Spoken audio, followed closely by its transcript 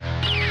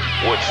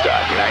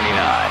Woodstock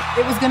 99.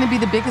 It was going to be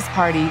the biggest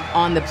party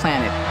on the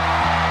planet.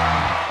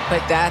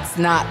 But that's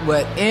not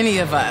what any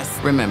of us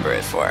remember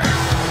it for.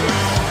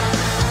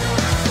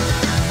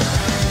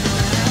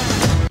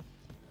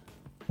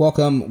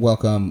 Welcome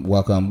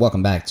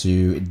back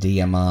to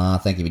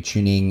DMR. Thank you for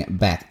tuning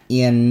back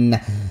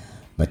in.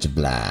 Much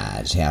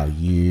obliged. How are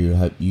you?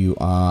 Hope you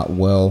are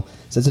well.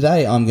 So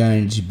today I'm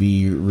going to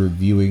be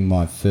reviewing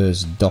my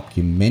first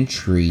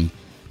documentary.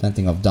 Don't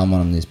think I've done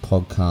one on this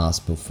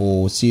podcast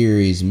before.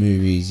 Series,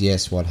 movies,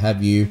 yes, what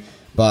have you.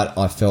 But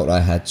I felt I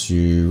had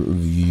to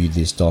review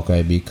this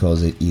doco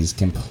because it is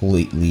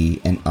completely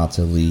and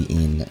utterly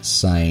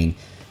insane.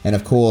 And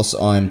of course,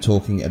 I'm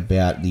talking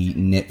about the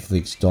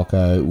Netflix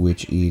doco,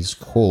 which is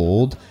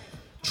called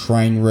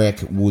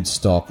Trainwreck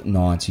Woodstock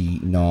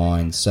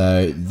 99.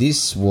 So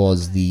this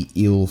was the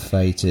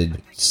ill-fated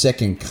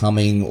second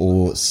coming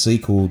or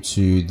sequel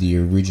to the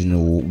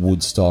original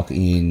Woodstock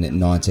in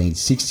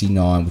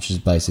 1969, which is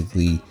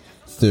basically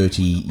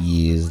 30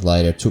 years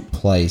later. It took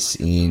place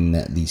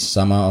in the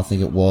summer, I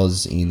think it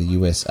was, in the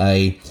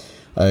USA,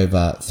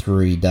 over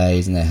 3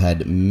 days, and they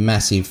had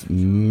massive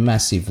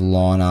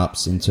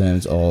lineups in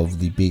terms of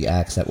the big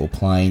acts that were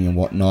playing and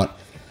whatnot.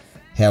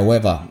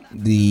 However,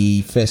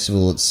 the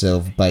festival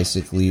itself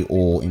basically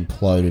all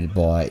imploded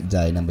by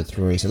day number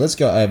 3. So let's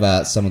go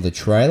over some of the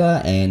trailer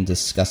and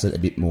discuss it a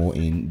bit more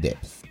in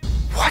depth.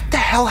 What the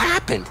hell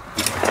happened?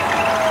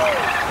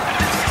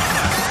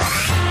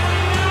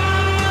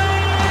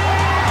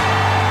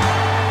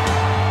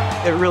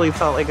 It really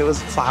felt like it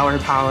was flower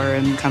power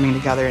and coming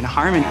together in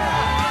harmony.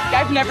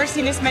 I've never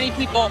seen this many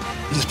people.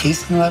 Just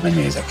peace and love and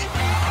music.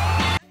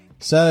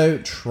 So,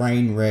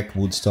 Trainwreck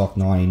Woodstock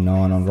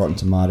 99 on Rotten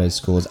Tomatoes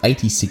scores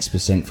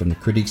 86% from the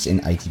critics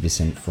and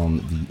 80% from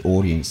the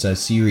audience. So,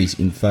 series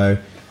info.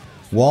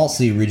 Whilst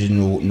the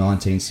original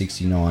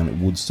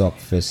 1969 Woodstock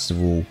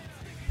Festival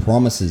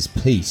promises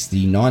peace,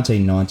 the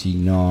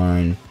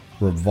 1999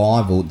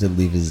 revival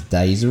delivers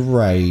days of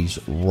rage,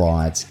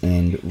 riots,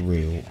 and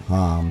real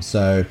harm.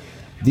 So,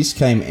 this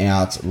came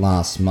out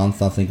last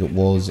month, I think it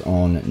was,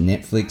 on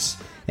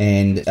Netflix.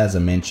 And as I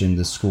mentioned,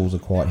 the scores are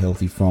quite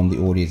healthy from the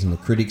audience and the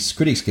critics.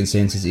 Critics'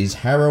 consensus is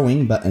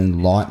harrowing but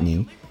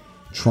enlightening.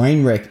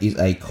 Trainwreck is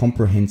a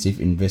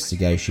comprehensive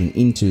investigation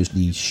into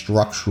the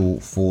structural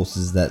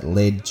forces that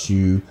led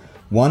to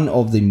one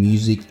of the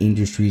music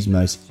industry's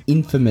most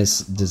infamous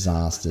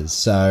disasters.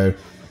 So,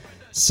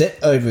 set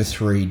over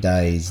 3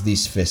 days,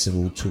 this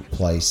festival took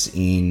place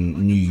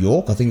in New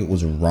York. I think it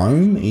was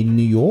Rome in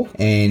New York.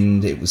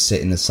 And it was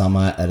set in the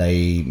summer at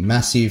a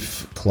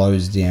massive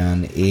closed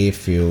down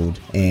airfield.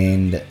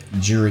 And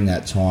during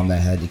that time, they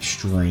had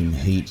extreme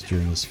heat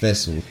during this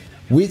festival.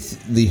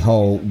 With the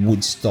whole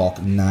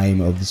Woodstock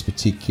name of this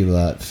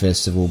particular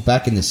festival,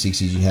 back in the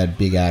 60s, you had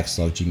big acts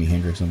like Jimi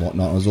Hendrix and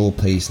whatnot. It was all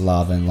peace,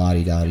 love, and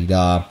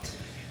la-di-da-di-da.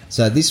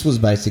 So this was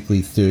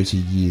basically 30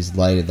 years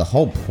later. The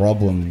whole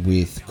problem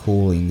with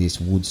calling this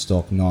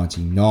Woodstock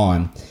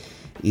 99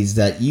 is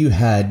that you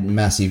had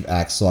massive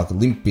acts like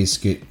Limp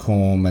Bizkit,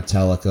 Korn,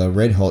 Metallica,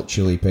 Red Hot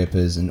Chili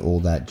Peppers, and all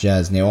that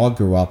jazz. Now, I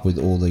grew up with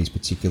all these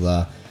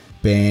particular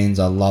bands.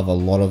 I love a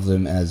lot of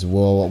them as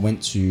well. I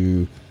went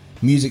to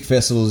music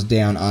festivals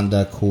down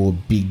under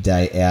called Big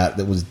Day Out.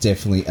 That was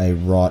definitely a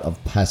rite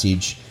of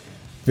passage.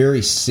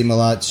 Very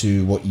similar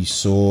to what you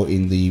saw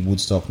in the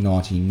Woodstock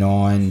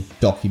 99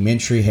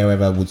 documentary.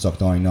 However, Woodstock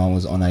 99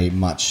 was on a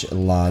much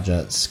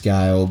larger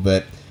scale.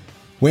 But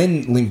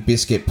when Limp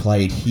Bizkit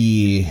played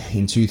here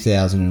in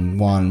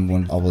 2001,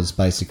 when I was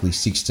basically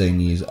 16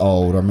 years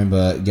old, I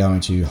remember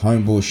going to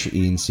Homebush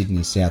in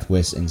Sydney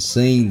Southwest and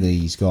seeing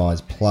these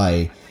guys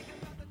play.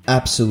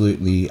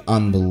 Absolutely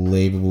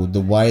unbelievable. The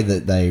way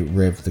that they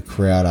revved the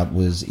crowd up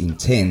was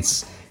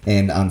intense.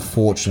 And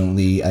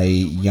unfortunately, a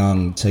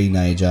young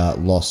teenager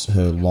lost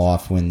her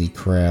life when the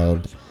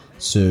crowd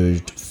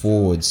surged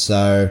forward.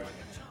 So,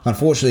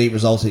 unfortunately, it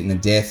resulted in a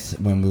death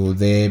when we were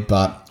there,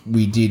 but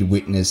we did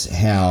witness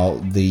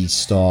how these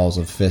styles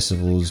of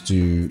festivals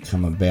do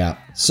come about.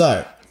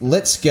 So,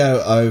 let's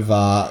go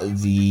over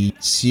the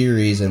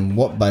series and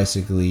what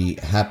basically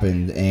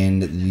happened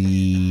and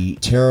the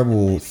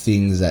terrible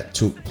things that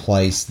took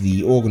place.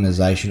 The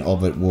organization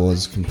of it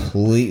was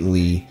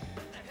completely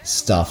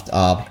stuffed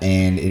up,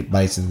 and it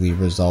basically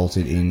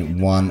resulted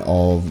in one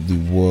of the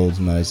world's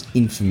most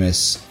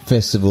infamous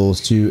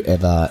festivals to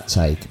ever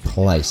take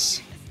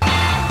place.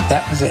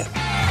 That was it.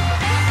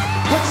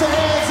 Put your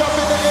hands up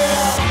in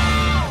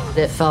the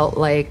air. It felt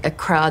like a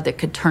crowd that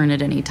could turn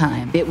at any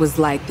time. It was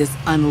like this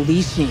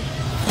unleashing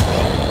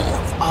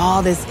of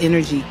all this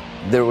energy.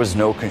 There was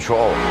no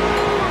control.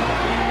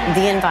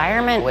 The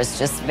environment was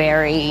just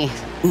very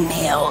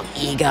male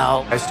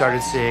ego. I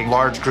started seeing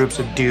large groups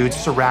of dudes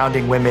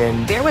surrounding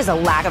women. There was a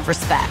lack of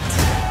respect.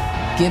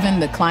 Given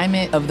the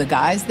climate of the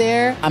guys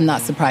there, I'm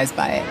not surprised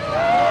by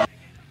it.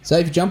 So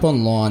if you jump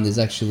online, there's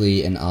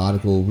actually an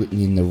article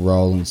written in the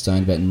Rolling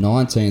Stone about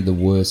 19 of the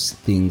worst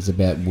things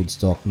about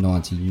Woodstock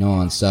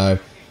 99. So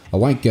I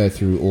won't go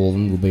through all of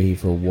them. We'll be here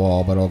for a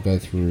while, but I'll go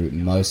through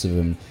most of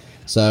them.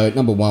 So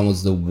number one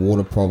was the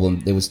water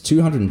problem. There was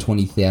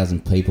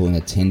 220,000 people in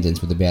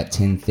attendance with about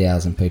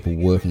 10,000 people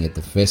working at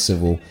the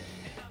festival.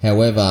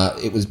 However,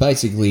 it was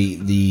basically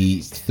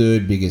the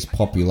third biggest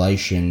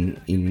population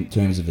in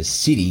terms of a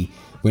city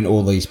when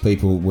all these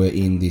people were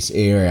in this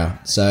area.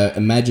 So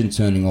imagine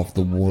turning off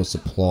the water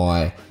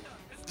supply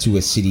to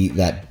a city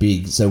that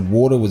big. So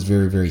water was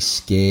very, very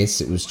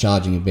scarce. It was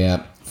charging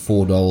about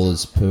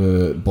 $4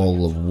 per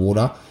bottle of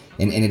water,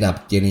 and ended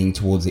up getting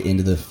towards the end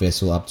of the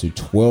festival up to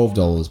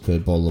 $12 per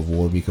bottle of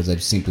water because they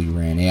simply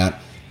ran out,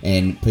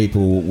 and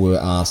people were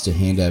asked to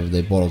hand over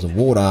their bottles of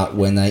water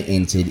when they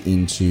entered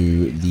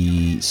into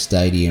the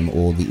stadium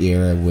or the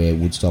area where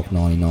Woodstock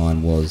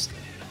 99 was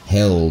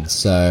held.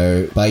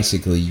 So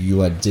basically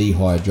you are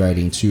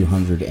dehydrating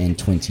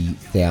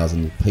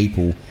 220,000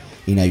 people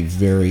in a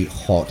very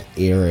hot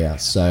area,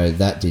 so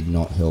that did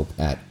not help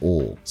at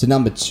all. So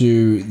number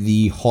two,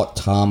 the hot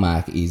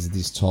tarmac is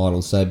this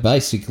title. So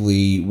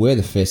basically where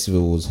the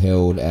festival was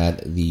held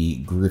at the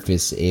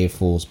Griffiths Air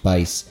Force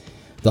Base,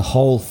 the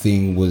whole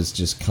thing was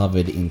just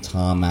covered in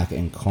tarmac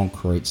and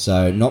concrete,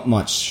 so not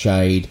much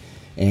shade,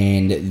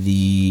 and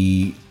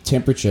the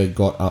temperature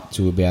got up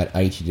to about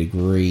 80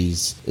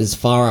 degrees, as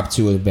far up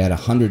to about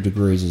 100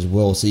 degrees as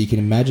well. So you can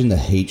imagine the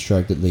heat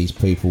stroke that these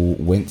people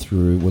went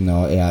through when they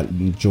were out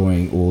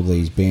enjoying all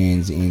these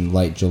bands in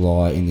late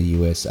July in the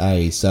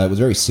USA. So it was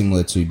very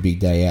similar to Big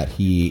Day Out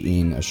here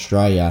in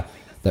Australia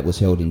that was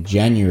held in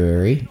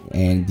January,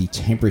 and the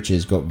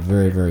temperatures got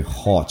very, very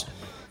hot.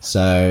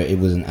 So it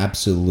was an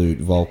absolute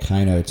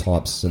volcano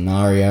type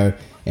scenario,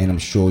 and I'm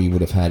sure you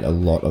would have had a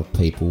lot of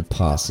people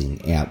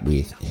passing out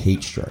with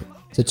heat stroke.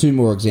 So two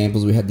more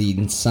examples. We had the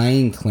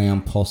Insane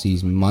Clown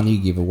Posse's money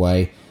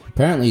giveaway.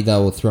 Apparently they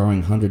were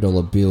throwing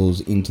 $100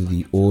 bills into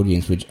the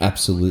audience, which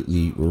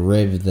absolutely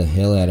revved the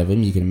hell out of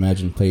them. You can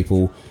imagine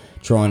people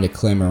trying to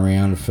climb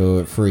around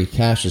for free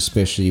cash,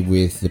 especially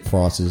with the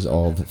prices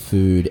of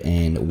food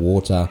and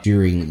water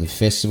during the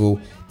festival.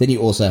 Then he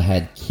also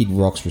had Kid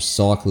Rock's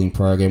recycling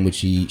program,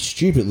 which he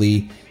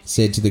stupidly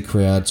said to the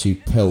crowd to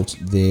pelt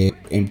their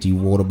empty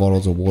water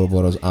bottles or water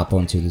bottles up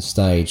onto the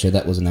stage. So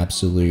that was an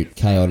absolute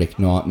chaotic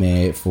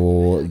nightmare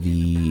for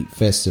the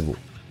festival.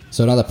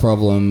 So another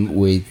problem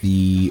with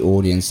the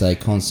audience, they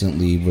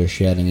constantly were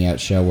shouting out,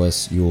 "Show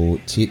us your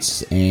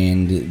tits,"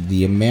 and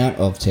the amount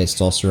of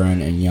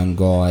testosterone and young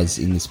guys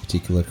in this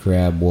particular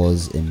crowd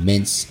was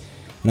immense.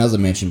 And as I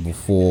mentioned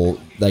before,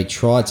 they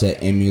tried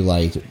to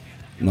emulate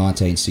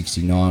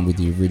 1969 with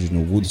the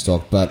original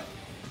Woodstock, but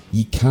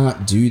you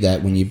can't do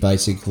that when you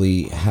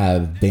basically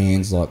have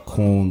bands like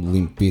Korn,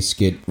 Limp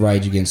Bizkit,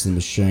 Rage Against the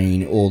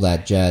Machine, all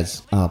that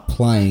jazz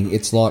playing.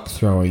 It's like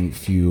throwing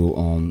fuel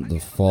on the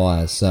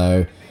fire.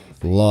 So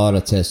a lot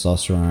of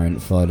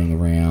testosterone floating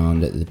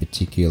around at the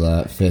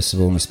particular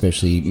festival, and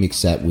especially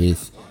mix that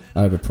with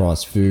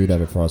overpriced food,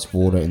 overpriced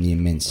water, and the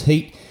immense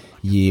heat,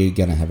 you're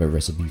going to have a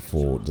recipe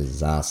for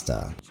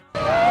disaster.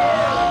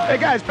 Hey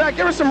guys, back,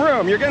 give us some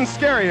room. You're getting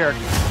scary here.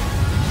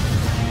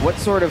 What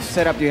sort of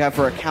setup do you have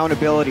for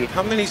accountability?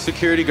 How many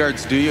security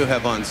guards do you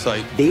have on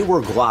site? They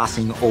were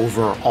glossing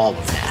over all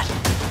of that.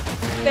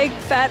 Big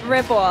fat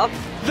ripoff.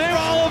 They're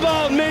all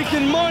about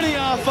making money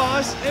off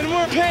us, and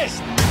we're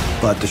pissed.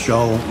 But the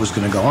show was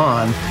going to go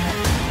on.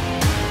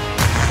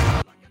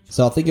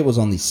 So I think it was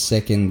on the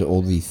second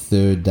or the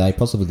third day,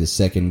 possibly the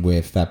second,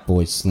 where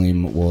Fatboy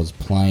Slim was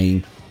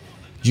playing.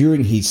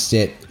 During his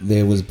set,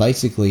 there was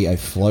basically a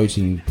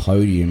floating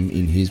podium,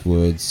 in his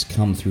words,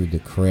 come through the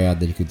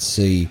crowd that you could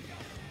see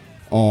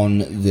on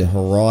the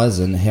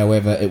horizon.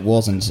 However, it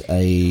wasn't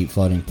a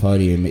floating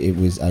podium, it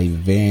was a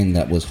van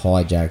that was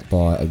hijacked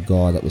by a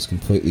guy that was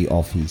completely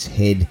off his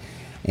head.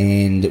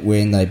 And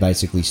when they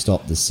basically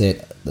stopped the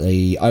set,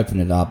 they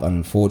opened it up, and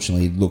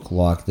unfortunately it looked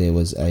like there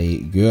was a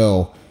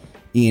girl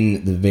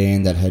in the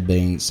van that had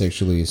been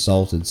sexually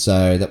assaulted.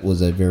 So that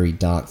was a very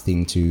dark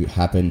thing to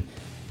happen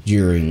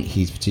during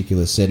his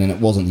particular set, and it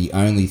wasn't the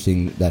only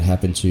thing that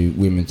happened to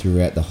women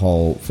throughout the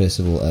whole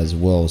festival as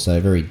well. So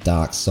a very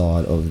dark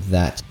side of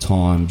that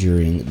time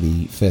during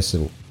the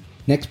festival.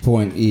 Next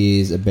point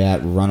is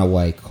about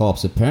runaway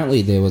cops.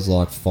 Apparently there was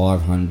like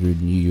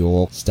 500 New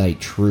York state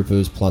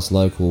troopers plus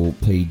local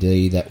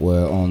PD that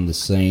were on the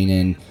scene,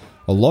 and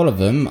a lot of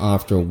them,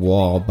 after a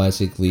while,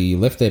 basically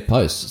left their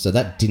posts. So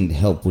that didn't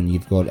help when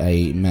you've got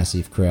a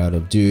massive crowd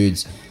of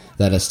dudes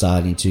that are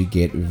starting to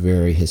get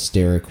very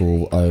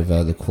hysterical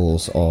over the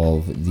course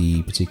of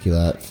the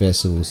particular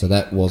festival. So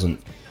that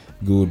wasn't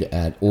good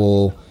at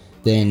all.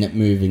 Then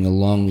moving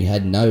along, we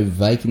had no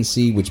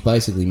vacancy, which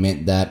basically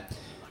meant that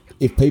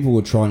if people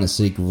were trying to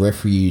seek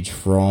refuge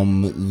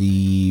from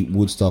the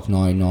Woodstock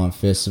 99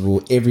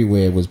 festival,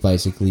 everywhere was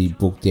basically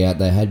booked out.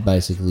 They had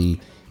basically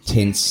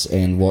tents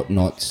and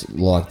whatnot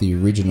like the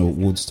original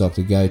Woodstock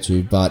to go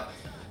to, but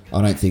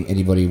I don't think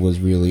anybody was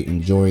really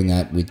enjoying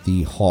that with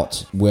the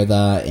hot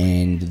weather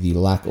and the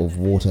lack of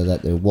water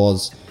that there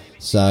was.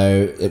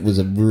 So it was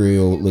a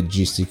real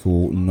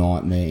logistical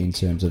nightmare in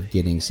terms of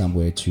getting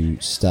somewhere to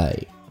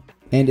stay.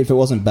 And if it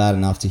wasn't bad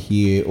enough to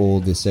hear all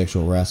the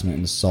sexual harassment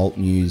and assault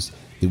news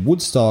the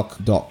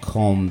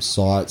Woodstock.com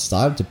site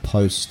started to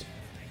post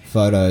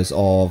photos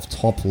of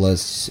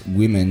topless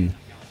women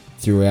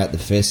throughout the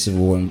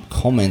festival, and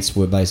comments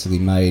were basically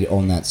made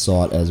on that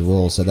site as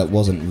well. So that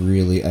wasn't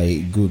really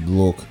a good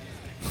look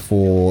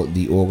for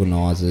the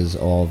organisers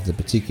of the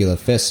particular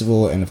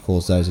festival, and of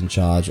course those in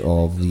charge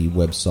of the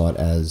website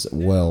as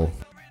well.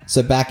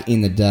 So back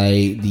in the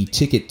day, the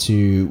ticket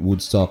to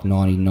Woodstock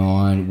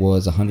 99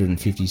 was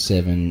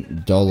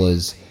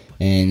 $157,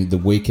 and the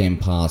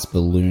weekend pass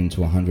ballooned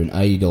to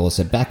 $180.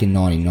 So back in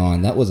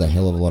 99, that was a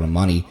hell of a lot of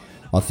money.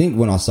 I think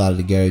when I started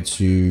to go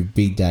to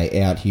Big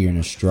Day Out here in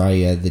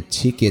Australia, the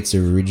tickets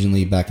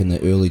originally back in the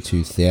early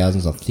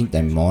 2000s, I think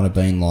they might have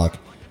been like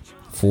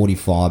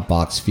 $45,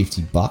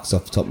 $50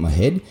 off the top of my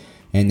head.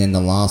 And then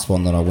the last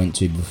one that I went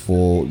to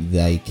before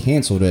they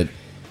cancelled it,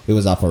 it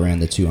was up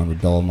around the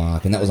 $200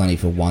 mark, and that was only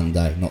for one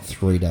day, not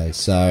 3 days.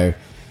 So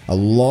a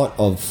lot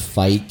of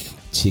fake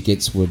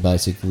tickets were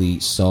basically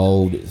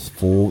sold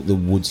for the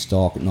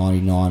Woodstock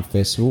 99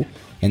 festival,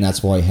 and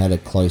that's why it had a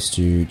close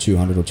to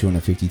 200 or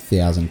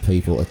 250,000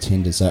 people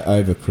attended. So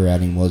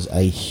overcrowding was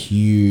a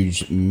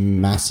huge,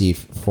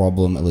 massive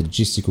problem, a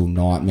logistical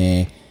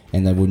nightmare,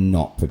 and they were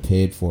not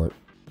prepared for it.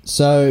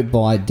 So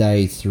by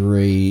day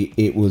 3,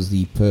 it was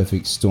the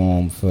perfect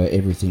storm for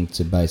everything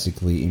to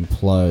basically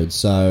implode.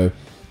 So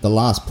the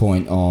last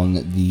point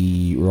on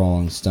the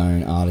Rolling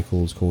Stone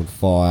article is called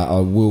Fire. I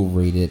will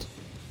read it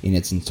in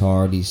its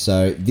entirety.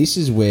 So this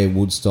is where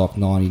Woodstock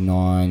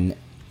 99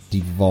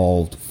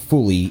 devolved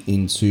fully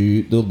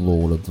into the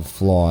Lord of the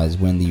Flies,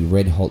 when the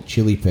Red Hot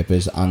Chili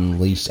Peppers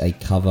unleashed a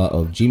cover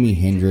of Jimi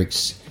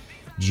Hendrix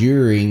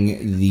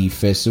during the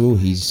festival,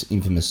 his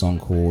infamous song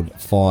called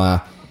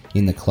Fire,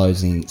 in the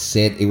closing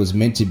set. It was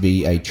meant to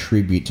be a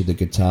tribute to the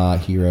Guitar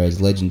Hero's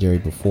legendary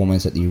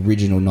performance at the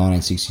original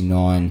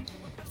 1969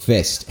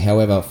 Fest.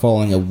 However,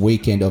 following a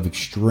weekend of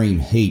extreme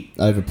heat,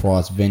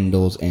 overpriced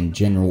vendors, and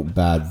general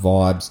bad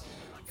vibes,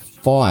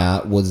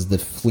 Fire was the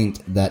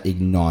flint that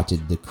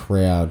ignited the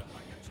crowd.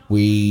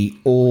 We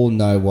all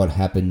know what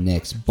happened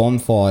next.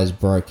 Bonfires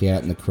broke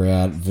out in the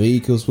crowd,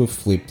 vehicles were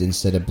flipped and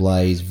set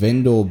ablaze,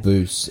 vendor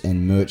booths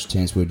and merch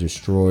tents were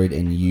destroyed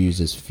and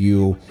used as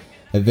fuel.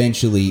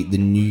 Eventually, the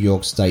New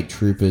York State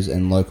Troopers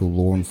and local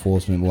law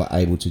enforcement were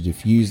able to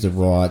defuse the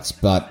riots,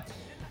 but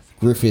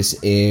Griffiths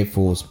Air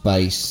Force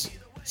Base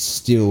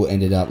still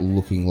ended up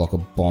looking like a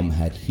bomb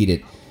had hit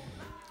it.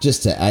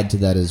 Just to add to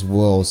that as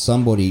well,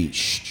 somebody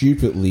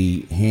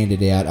stupidly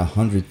handed out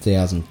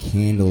 100,000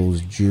 candles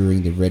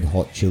during the Red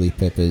Hot Chili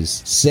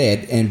Peppers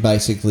set, and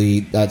basically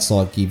that's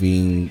like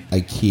giving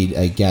a kid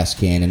a gas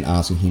can and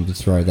asking him to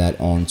throw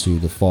that onto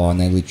the fire, and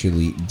they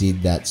literally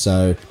did that.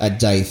 So at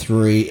day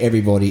 3,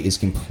 everybody is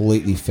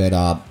completely fed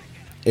up,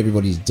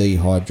 everybody's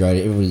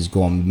dehydrated, everybody's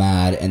gone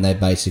mad, and they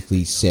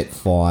basically set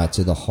fire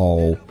to the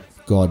whole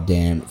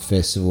goddamn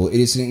festival. It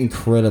is an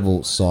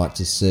incredible sight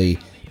to see.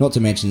 Not to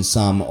mention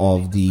some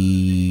of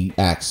the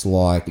acts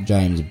like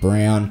James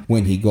Brown.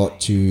 When he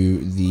got to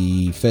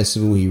the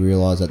festival, he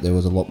realised that there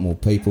was a lot more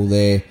people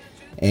there,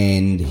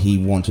 and he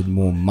wanted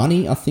more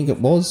money, I think it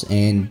was,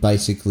 and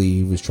basically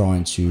he was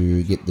trying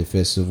to get the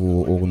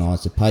festival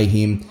organised to pay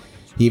him.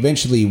 He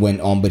eventually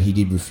went on, but he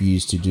did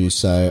refuse to do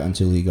so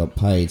until he got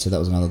paid, so that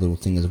was another little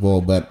thing as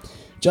well. But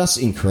just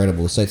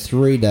incredible. So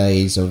 3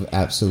 days of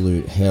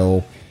absolute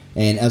hell.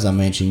 And as I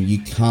mentioned, you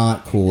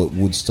can't call it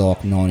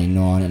Woodstock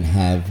 99 and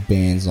have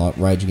bands like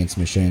Rage Against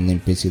the Machine and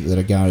Limp Bizkit that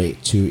are going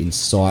to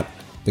incite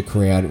the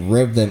crowd,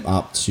 rev them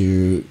up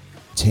to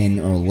 10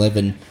 or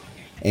 11,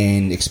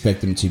 and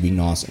expect them to be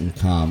nice and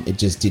calm. It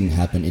just didn't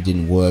happen. It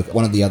didn't work.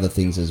 One of the other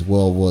things as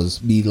well was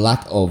the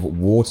lack of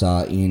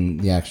water in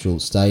the actual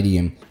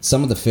stadium.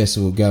 Some of the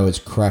festival goers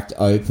cracked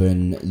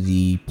open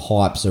the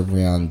pipes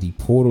around the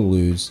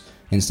portaloos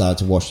and started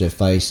to wash their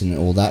face and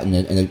all that, and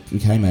it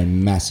became a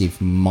massive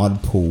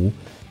mud pool,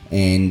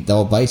 and they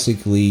were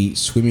basically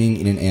swimming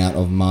in and out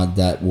of mud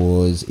that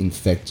was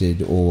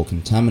infected or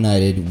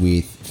contaminated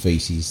with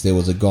feces. There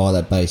was a guy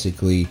that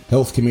basically,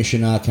 health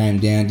commissioner came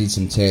down, did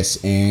some tests,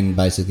 and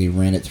basically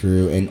ran it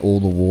through, and all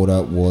the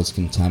water was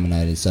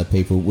contaminated. So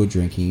people were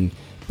drinking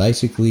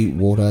basically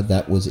water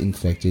that was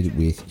infected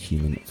with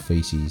human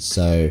feces.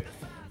 So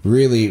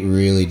really,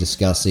 really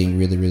disgusting,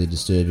 really, really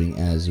disturbing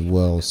as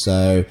well.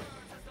 So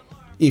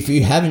if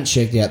you haven't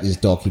checked out this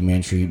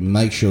documentary,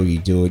 make sure you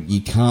do it. You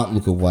can't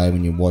look away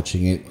when you're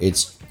watching it.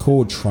 It's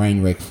called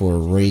Trainwreck for a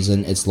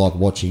reason. It's like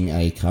watching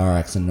a car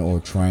accident or a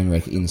train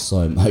wreck in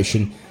slow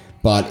motion,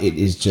 but it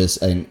is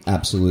just an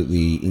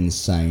absolutely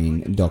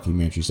insane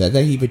documentary. So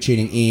thank you for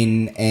tuning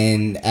in,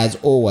 and as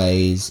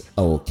always,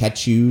 I will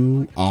catch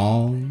you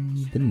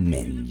on the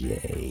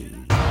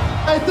Menjay.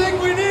 I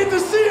think we need to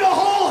see a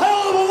whole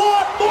hell of a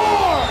lot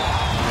more!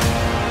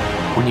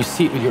 When you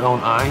see it with your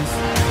own eyes,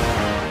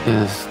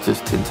 is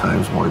just 10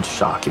 times more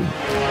shocking.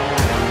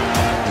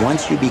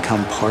 Once you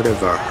become part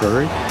of a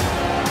herd,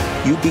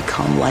 you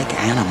become like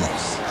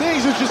animals.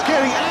 Things are just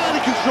getting out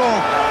of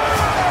control.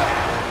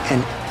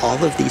 And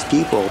all of these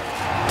people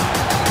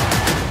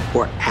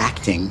were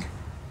acting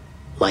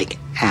like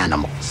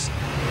animals.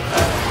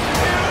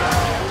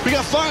 We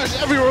got fires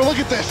everywhere. Look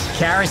at this.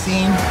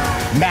 Kerosene,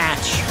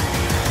 match,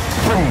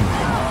 boom.